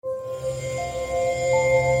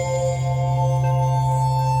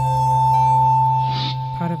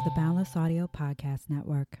Audio Podcast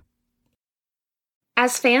Network.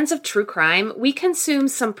 As fans of true crime, we consume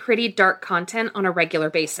some pretty dark content on a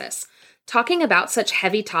regular basis. Talking about such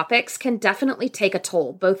heavy topics can definitely take a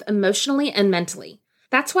toll, both emotionally and mentally.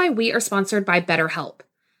 That's why we are sponsored by BetterHelp.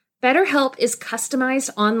 BetterHelp is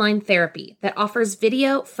customized online therapy that offers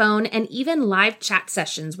video, phone, and even live chat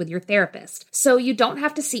sessions with your therapist, so you don't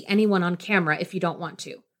have to see anyone on camera if you don't want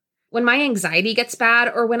to. When my anxiety gets bad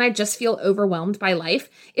or when I just feel overwhelmed by life,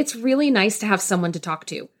 it's really nice to have someone to talk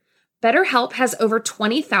to. BetterHelp has over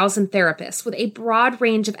 20,000 therapists with a broad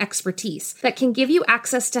range of expertise that can give you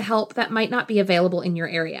access to help that might not be available in your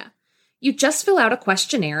area. You just fill out a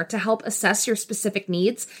questionnaire to help assess your specific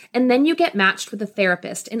needs, and then you get matched with a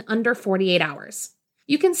therapist in under 48 hours.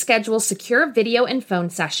 You can schedule secure video and phone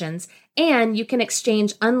sessions, and you can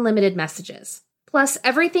exchange unlimited messages. Plus,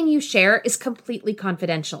 everything you share is completely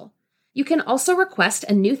confidential. You can also request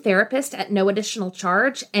a new therapist at no additional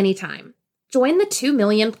charge anytime. Join the 2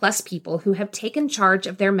 million plus people who have taken charge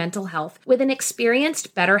of their mental health with an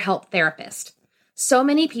experienced BetterHelp therapist. So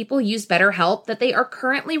many people use BetterHelp that they are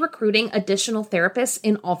currently recruiting additional therapists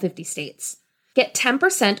in all 50 states. Get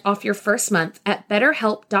 10% off your first month at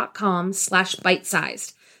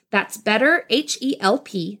betterhelp.com/bitesized. That's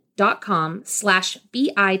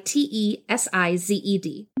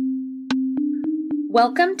betterhelp.com/bitesized.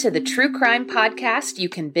 Welcome to the True Crime Podcast you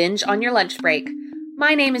can binge on your lunch break.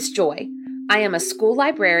 My name is Joy. I am a school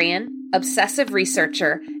librarian, obsessive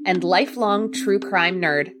researcher, and lifelong true crime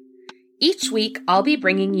nerd. Each week, I'll be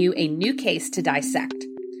bringing you a new case to dissect.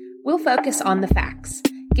 We'll focus on the facts,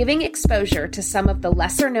 giving exposure to some of the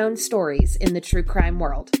lesser-known stories in the true crime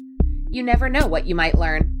world. You never know what you might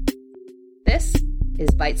learn. This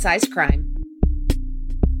is Bite-Sized Crime.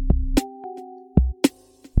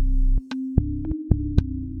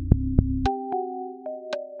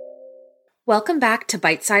 Welcome back to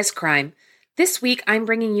Bite-Sized Crime. This week, I'm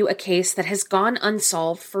bringing you a case that has gone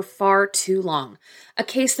unsolved for far too long. A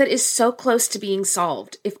case that is so close to being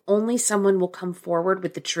solved, if only someone will come forward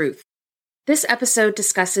with the truth. This episode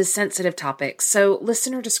discusses sensitive topics, so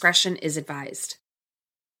listener discretion is advised.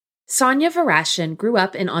 Sonia Varaschin grew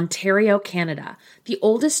up in Ontario, Canada, the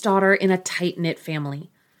oldest daughter in a tight-knit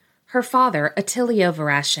family. Her father, Attilio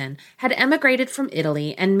Varaschin, had emigrated from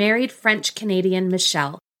Italy and married French-Canadian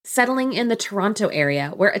Michelle, settling in the Toronto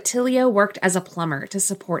area where Attilio worked as a plumber to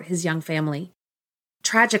support his young family.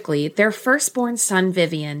 Tragically, their firstborn son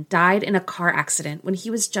Vivian died in a car accident when he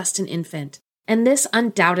was just an infant, and this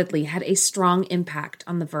undoubtedly had a strong impact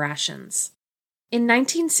on the Varaschins. In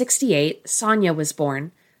 1968, Sonia was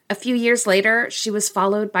born. A few years later, she was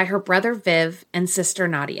followed by her brother Viv and sister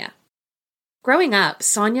Nadia. Growing up,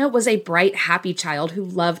 Sonia was a bright, happy child who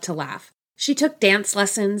loved to laugh. She took dance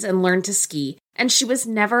lessons and learned to ski, and she was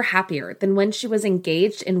never happier than when she was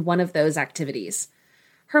engaged in one of those activities.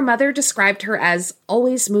 Her mother described her as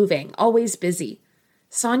always moving, always busy.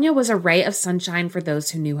 Sonia was a ray of sunshine for those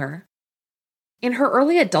who knew her. In her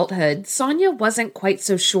early adulthood, Sonia wasn't quite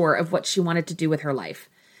so sure of what she wanted to do with her life.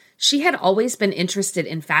 She had always been interested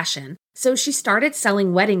in fashion, so she started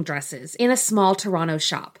selling wedding dresses in a small Toronto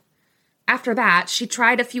shop. After that, she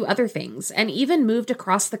tried a few other things and even moved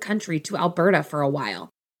across the country to Alberta for a while.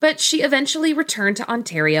 But she eventually returned to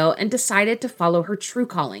Ontario and decided to follow her true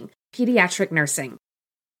calling, pediatric nursing.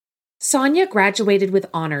 Sonia graduated with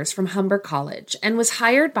honors from Humber College and was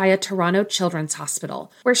hired by a Toronto Children's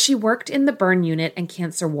Hospital, where she worked in the burn unit and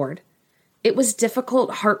cancer ward. It was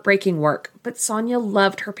difficult, heartbreaking work, but Sonia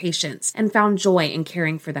loved her patients and found joy in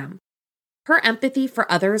caring for them. Her empathy for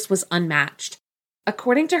others was unmatched.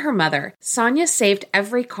 According to her mother, Sonia saved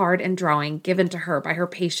every card and drawing given to her by her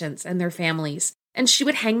patients and their families, and she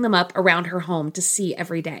would hang them up around her home to see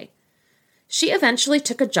every day. She eventually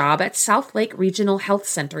took a job at South Lake Regional Health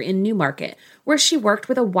Center in Newmarket, where she worked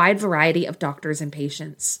with a wide variety of doctors and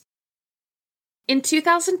patients. In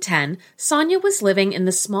 2010, Sonia was living in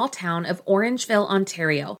the small town of Orangeville,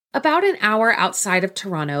 Ontario, about an hour outside of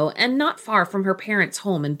Toronto and not far from her parents'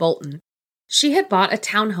 home in Bolton. She had bought a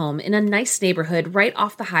townhome in a nice neighborhood right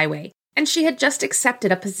off the highway, and she had just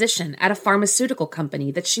accepted a position at a pharmaceutical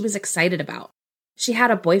company that she was excited about. She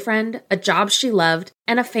had a boyfriend, a job she loved,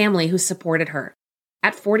 and a family who supported her.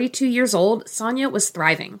 At 42 years old, Sonia was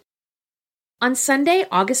thriving. On Sunday,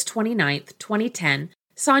 August 29th, 2010,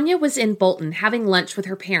 Sonia was in Bolton having lunch with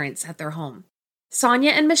her parents at their home.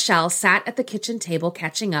 Sonia and Michelle sat at the kitchen table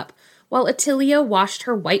catching up, while Attilio washed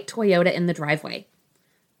her white Toyota in the driveway.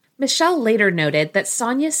 Michelle later noted that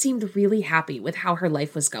Sonia seemed really happy with how her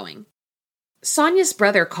life was going. Sonia's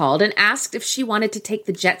brother called and asked if she wanted to take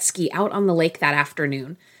the jet ski out on the lake that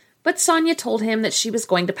afternoon, but Sonia told him that she was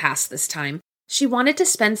going to pass this time. She wanted to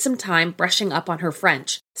spend some time brushing up on her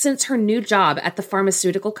French, since her new job at the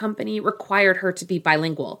pharmaceutical company required her to be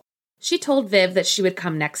bilingual. She told Viv that she would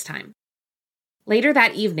come next time. Later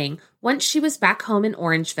that evening, once she was back home in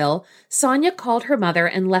Orangeville, Sonia called her mother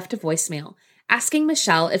and left a voicemail, asking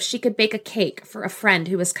Michelle if she could bake a cake for a friend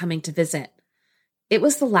who was coming to visit. It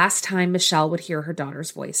was the last time Michelle would hear her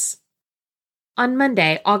daughter's voice. On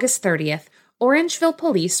Monday, August 30th, Orangeville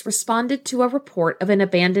police responded to a report of an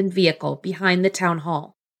abandoned vehicle behind the town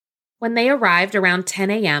hall. When they arrived around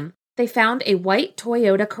 10 a.m., they found a white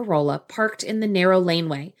Toyota Corolla parked in the narrow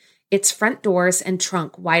laneway, its front doors and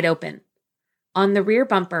trunk wide open. On the rear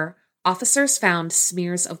bumper, officers found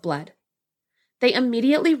smears of blood. They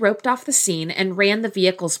immediately roped off the scene and ran the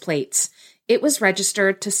vehicle's plates. It was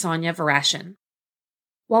registered to Sonia Varaschin.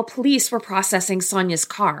 While police were processing Sonia's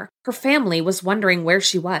car, her family was wondering where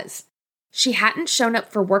she was. She hadn't shown up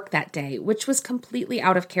for work that day, which was completely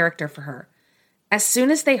out of character for her. As soon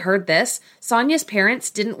as they heard this, Sonia's parents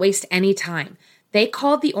didn't waste any time. They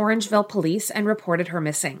called the Orangeville police and reported her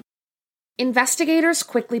missing. Investigators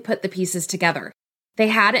quickly put the pieces together. They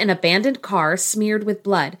had an abandoned car smeared with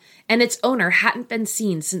blood, and its owner hadn't been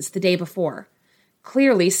seen since the day before.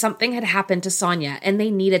 Clearly, something had happened to Sonia, and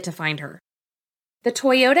they needed to find her. The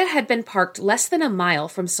Toyota had been parked less than a mile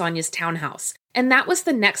from Sonia's townhouse, and that was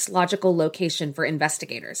the next logical location for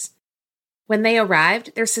investigators. When they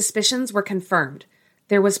arrived, their suspicions were confirmed.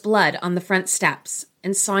 There was blood on the front steps,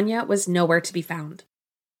 and Sonia was nowhere to be found.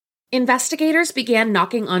 Investigators began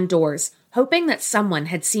knocking on doors, hoping that someone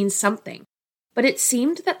had seen something, but it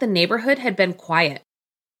seemed that the neighborhood had been quiet.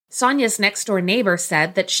 Sonia's next-door neighbor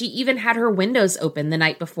said that she even had her windows open the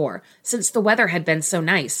night before, since the weather had been so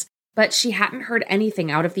nice, but she hadn't heard anything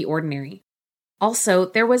out of the ordinary. Also,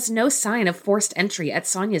 there was no sign of forced entry at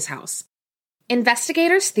Sonia's house.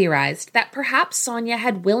 Investigators theorized that perhaps Sonia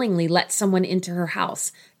had willingly let someone into her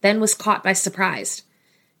house, then was caught by surprise.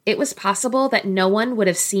 It was possible that no one would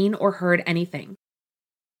have seen or heard anything.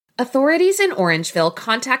 Authorities in Orangeville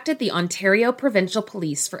contacted the Ontario Provincial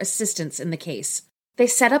Police for assistance in the case. They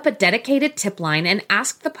set up a dedicated tip line and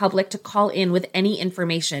asked the public to call in with any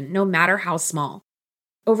information, no matter how small.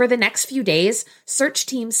 Over the next few days, search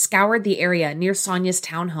teams scoured the area near Sonia's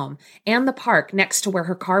townhome and the park next to where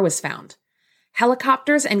her car was found.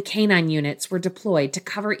 Helicopters and canine units were deployed to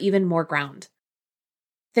cover even more ground.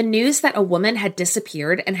 The news that a woman had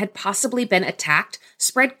disappeared and had possibly been attacked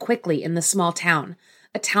spread quickly in the small town,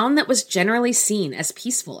 a town that was generally seen as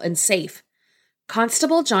peaceful and safe.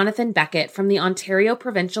 Constable Jonathan Beckett from the Ontario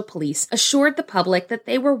Provincial Police assured the public that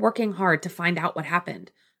they were working hard to find out what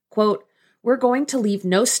happened. Quote, "We're going to leave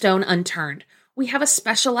no stone unturned. We have a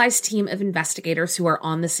specialized team of investigators who are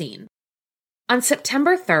on the scene." On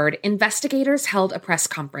September 3rd, investigators held a press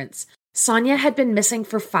conference. Sonia had been missing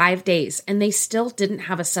for 5 days, and they still didn't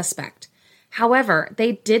have a suspect. However,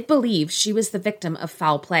 they did believe she was the victim of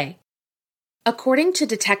foul play. According to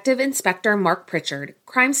Detective Inspector Mark Pritchard,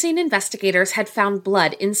 crime scene investigators had found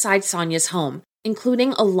blood inside Sonia's home,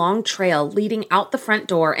 including a long trail leading out the front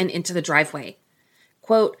door and into the driveway.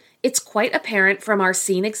 Quote, "It's quite apparent from our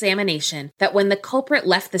scene examination that when the culprit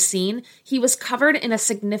left the scene, he was covered in a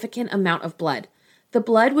significant amount of blood. The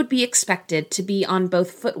blood would be expected to be on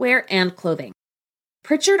both footwear and clothing."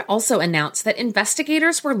 Pritchard also announced that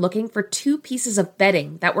investigators were looking for 2 pieces of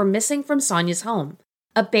bedding that were missing from Sonia's home,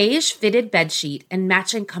 a beige fitted bedsheet and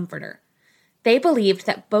matching comforter. They believed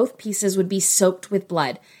that both pieces would be soaked with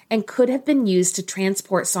blood and could have been used to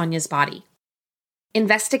transport Sonia's body.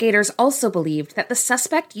 Investigators also believed that the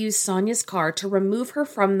suspect used Sonia's car to remove her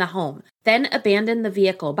from the home, then abandon the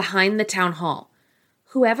vehicle behind the town hall.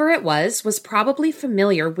 Whoever it was probably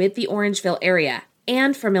familiar with the Orangeville area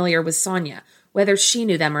and familiar with Sonia, whether she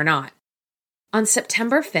knew them or not. On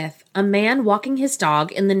September 5th, a man walking his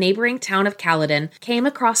dog in the neighboring town of Caledon came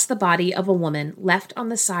across the body of a woman left on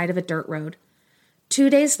the side of a dirt road. 2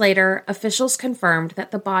 days later, officials confirmed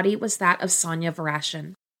that the body was that of Sonia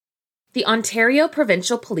Varaschin. The Ontario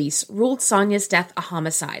Provincial Police ruled Sonia's death a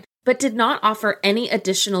homicide, but did not offer any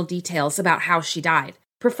additional details about how she died,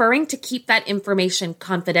 preferring to keep that information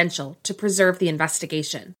confidential to preserve the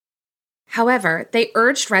investigation. However, they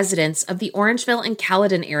urged residents of the Orangeville and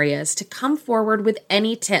Caledon areas to come forward with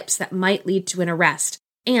any tips that might lead to an arrest,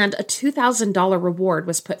 and a $2,000 reward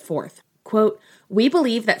was put forth. Quote, "We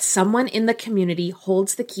believe that someone in the community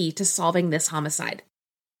holds the key to solving this homicide."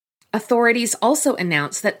 Authorities also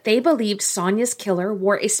announced that they believed Sonia's killer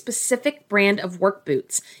wore a specific brand of work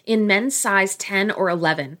boots in men's size 10 or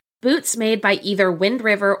 11, boots made by either Wind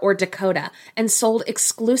River or Dakota and sold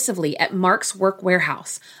exclusively at Mark's Work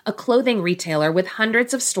Warehouse, a clothing retailer with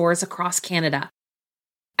hundreds of stores across Canada.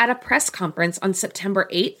 At a press conference on September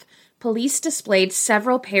 8th, police displayed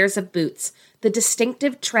several pairs of boots, the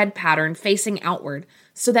distinctive tread pattern facing outward,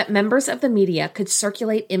 so that members of the media could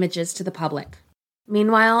circulate images to the public.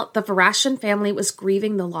 Meanwhile, the Varaschin family was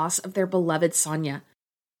grieving the loss of their beloved Sonia.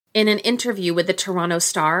 In an interview with the Toronto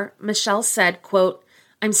Star, Michelle said, quote,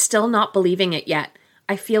 "I'm still not believing it yet.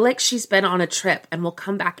 I feel like she's been on a trip and will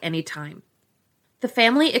come back anytime." The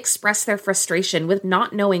family expressed their frustration with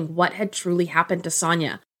not knowing what had truly happened to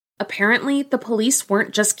Sonia. Apparently, the police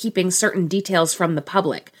weren't just keeping certain details from the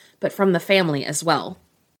public, but from the family as well.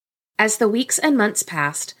 As the weeks and months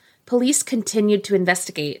passed, police continued to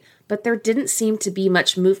investigate, but there didn't seem to be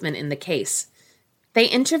much movement in the case. They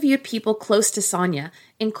interviewed people close to Sonia,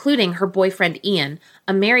 including her boyfriend Ian,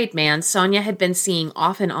 a married man Sonia had been seeing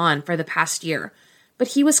off and on for the past year, but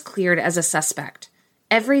he was cleared as a suspect.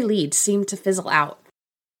 Every lead seemed to fizzle out.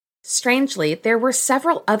 Strangely, there were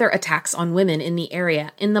several other attacks on women in the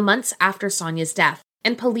area in the months after Sonia's death,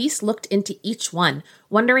 and police looked into each one,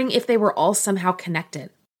 wondering if they were all somehow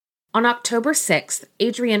connected. On October 6th,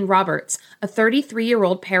 Adrienne Roberts, a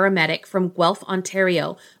 33-year-old paramedic from Guelph,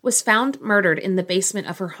 Ontario, was found murdered in the basement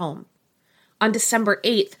of her home. On December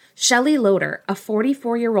 8th, Shelley Loader, a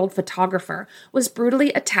 44-year-old photographer, was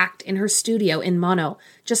brutally attacked in her studio in Mono,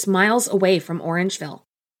 just miles away from Orangeville.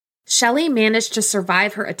 Shelley managed to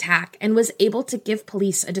survive her attack and was able to give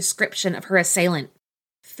police a description of her assailant.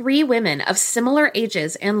 3 women of similar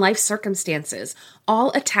ages and life circumstances,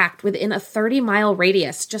 all attacked within a 30-mile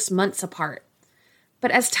radius just months apart.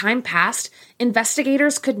 But as time passed,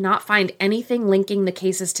 investigators could not find anything linking the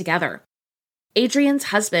cases together. Adrienne's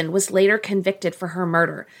husband was later convicted for her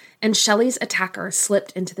murder, and Shelley's attacker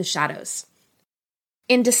slipped into the shadows.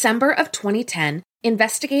 In December of 2010,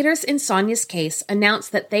 investigators in Sonia's case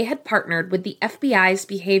announced that they had partnered with the FBI's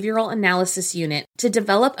Behavioral Analysis Unit to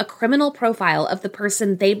develop a criminal profile of the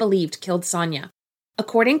person they believed killed Sonia.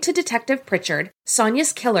 According to Detective Pritchard,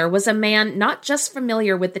 Sonia's killer was a man not just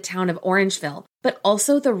familiar with the town of Orangeville, but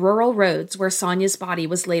also the rural roads where Sonia's body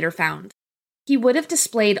was later found. He would have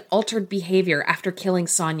displayed altered behavior after killing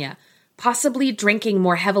Sonia, possibly drinking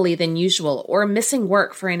more heavily than usual or missing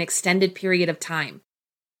work for an extended period of time.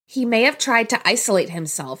 He may have tried to isolate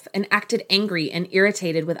himself and acted angry and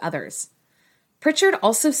irritated with others. Pritchard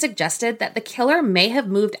also suggested that the killer may have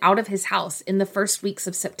moved out of his house in the first weeks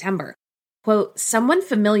of September. Quote, "Someone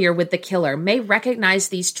familiar with the killer may recognize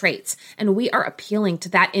these traits, and we are appealing to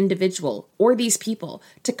that individual or these people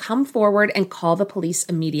to come forward and call the police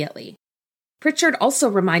immediately." Pritchard also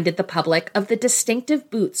reminded the public of the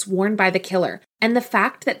distinctive boots worn by the killer and the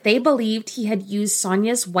fact that they believed he had used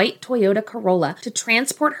Sonia's white Toyota Corolla to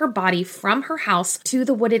transport her body from her house to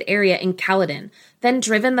the wooded area in Caledon, then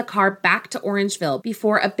driven the car back to Orangeville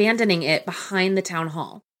before abandoning it behind the town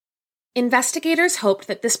hall. Investigators hoped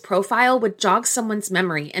that this profile would jog someone's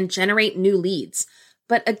memory and generate new leads,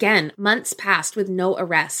 but again, months passed with no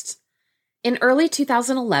arrests. In early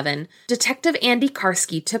 2011, Detective Andy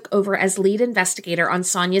Karski took over as lead investigator on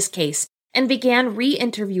Sonia's case and began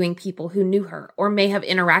re-interviewing people who knew her or may have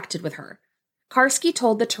interacted with her. Karski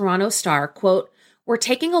told the Toronto Star, quote, "We're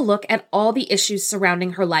taking a look at all the issues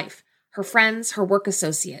surrounding her life, her friends, her work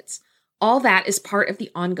associates. All that is part of the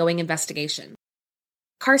ongoing investigation."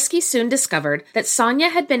 Karski soon discovered that Sonia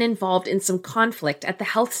had been involved in some conflict at the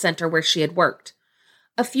health center where she had worked.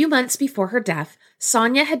 A few months before her death,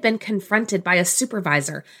 Sonia had been confronted by a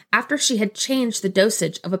supervisor after she had changed the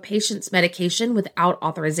dosage of a patient's medication without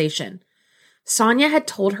authorization. Sonia had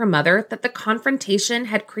told her mother that the confrontation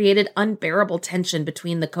had created unbearable tension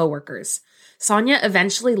between the coworkers. Sonia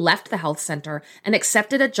eventually left the health center and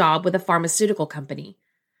accepted a job with a pharmaceutical company.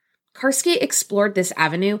 Karski explored this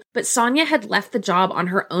avenue, but Sonia had left the job on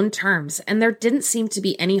her own terms, and there didn't seem to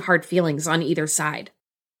be any hard feelings on either side.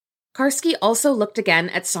 Karski also looked again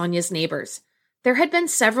at Sonia's neighbors. There had been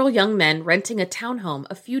several young men renting a townhome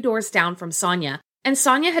a few doors down from Sonia, and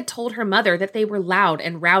Sonia had told her mother that they were loud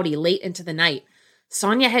and rowdy late into the night.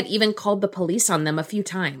 Sonia had even called the police on them a few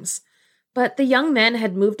times. But the young men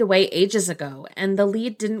had moved away ages ago, and the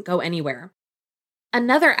lead didn't go anywhere.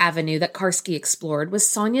 Another avenue that Karski explored was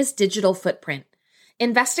Sonia's digital footprint.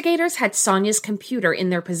 Investigators had Sonia's computer in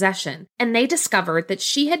their possession, and they discovered that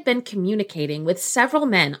she had been communicating with several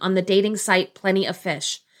men on the dating site Plenty of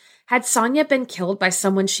Fish. Had Sonia been killed by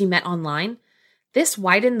someone she met online? This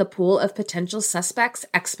widened the pool of potential suspects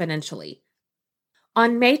exponentially.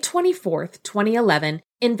 On May 24, 2011,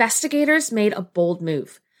 investigators made a bold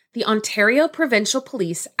move. The Ontario Provincial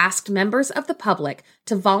Police asked members of the public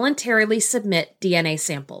to voluntarily submit DNA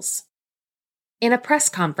samples. In a press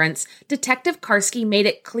conference, Detective Karski made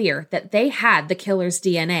it clear that they had the killer's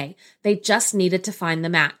DNA. They just needed to find the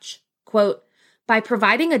match. Quote, "By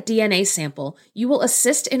providing a DNA sample, you will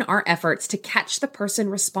assist in our efforts to catch the person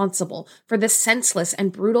responsible for the senseless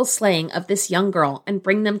and brutal slaying of this young girl and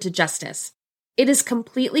bring them to justice. It is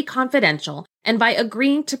completely confidential, and by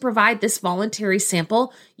agreeing to provide this voluntary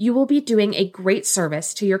sample, you will be doing a great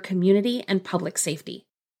service to your community and public safety."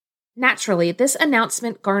 Naturally, this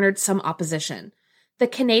announcement garnered some opposition. The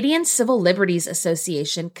Canadian Civil Liberties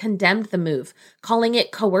Association condemned the move, calling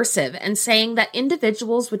it coercive and saying that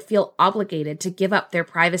individuals would feel obligated to give up their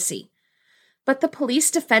privacy. But the police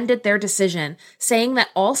defended their decision, saying that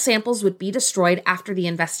all samples would be destroyed after the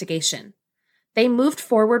investigation. They moved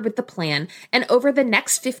forward with the plan, and over the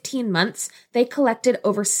next 15 months, they collected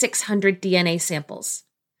over 600 DNA samples.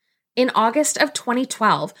 In August of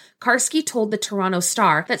 2012, Karski told the Toronto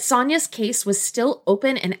Star that Sonia's case was still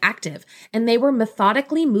open and active, and they were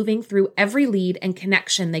methodically moving through every lead and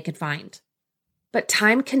connection they could find. But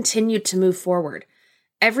time continued to move forward.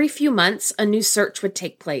 Every few months, a new search would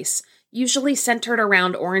take place, usually centered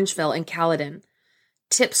around Orangeville and Caledon.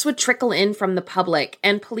 Tips would trickle in from the public,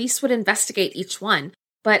 and police would investigate each one,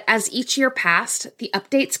 but as each year passed, the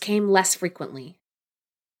updates came less frequently.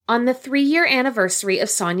 On the 3-year anniversary of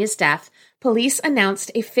Sonia's death, police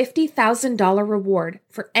announced a $50,000 reward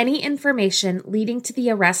for any information leading to the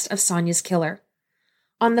arrest of Sonia's killer.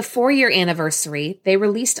 On the 4-year anniversary, they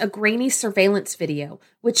released a grainy surveillance video,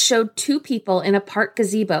 which showed 2 people in a park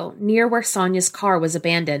gazebo near where Sonia's car was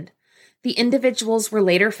abandoned. The individuals were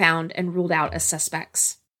later found and ruled out as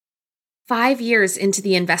suspects. 5 years into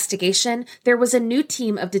the investigation, there was a new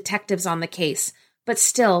team of detectives on the case, but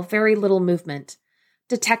still very little movement.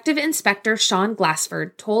 Detective Inspector Sean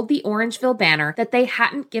Glassford told the Orangeville Banner that they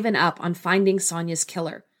hadn't given up on finding Sonia's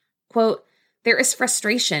killer. Quote, "There is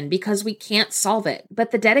frustration because we can't solve it,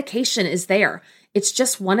 but the dedication is there. It's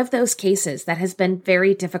just one of those cases that has been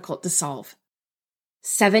very difficult to solve."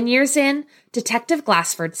 7 years in, Detective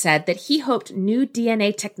Glassford said that he hoped new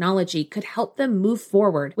DNA technology could help them move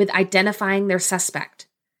forward with identifying their suspect.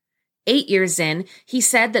 8 years in, he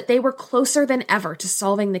said that they were closer than ever to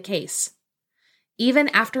solving the case. Even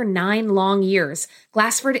after 9 long years,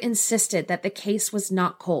 Glassford insisted that the case was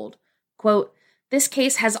not cold. Quote, "This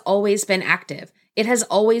case has always been active. It has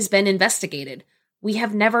always been investigated. We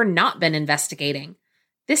have never not been investigating.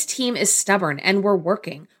 This team is stubborn and we're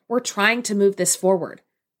working. We're trying to move this forward.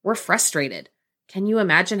 We're frustrated. Can you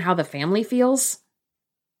imagine how the family feels?"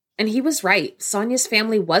 And he was right. Sonia's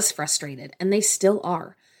family was frustrated, and they still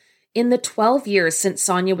are. In the 12 years since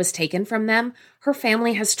Sonia was taken from them, her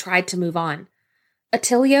family has tried to move on.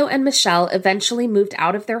 Attilio and Michelle eventually moved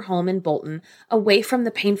out of their home in Bolton, away from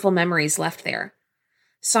the painful memories left there.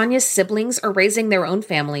 Sonia's siblings are raising their own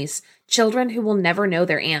families, children who will never know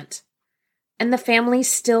their aunt. And the family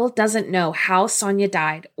still doesn't know how Sonia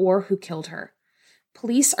died or who killed her.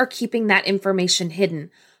 Police are keeping that information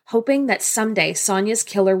hidden, hoping that someday Sonia's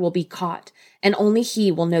killer will be caught, and only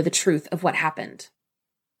he will know the truth of what happened.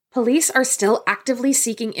 Police are still actively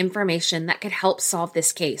seeking information that could help solve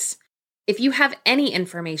this case. If you have any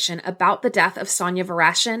information about the death of Sonia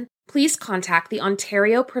Varaschin, please contact the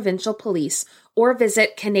Ontario Provincial Police or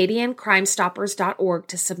visit CanadianCrimeStoppers.org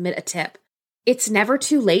to submit a tip. It's never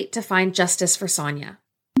too late to find justice for Sonia.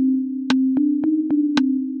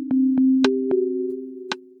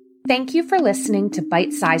 Thank you for listening to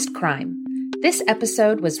Bite-Sized Crime. This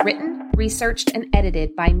episode was written, researched, and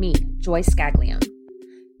edited by me, Joy Scaglione.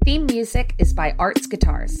 Theme music is by Arts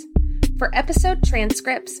Guitars. For episode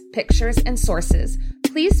transcripts, pictures, and sources,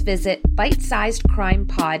 please visit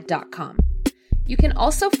bitesizedcrimepod.com. You can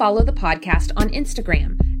also follow the podcast on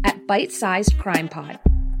Instagram at bitesizedcrimepod.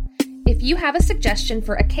 If you have a suggestion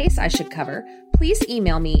for a case I should cover, please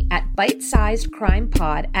email me at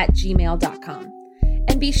bitesizedcrimepod@gmail.com.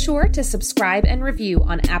 And be sure to subscribe and review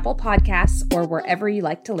on Apple Podcasts or wherever you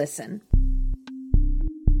like to listen.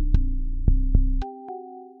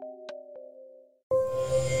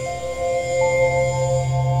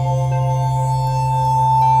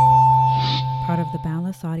 Part of the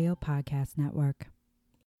Boundless Audio Podcast Network.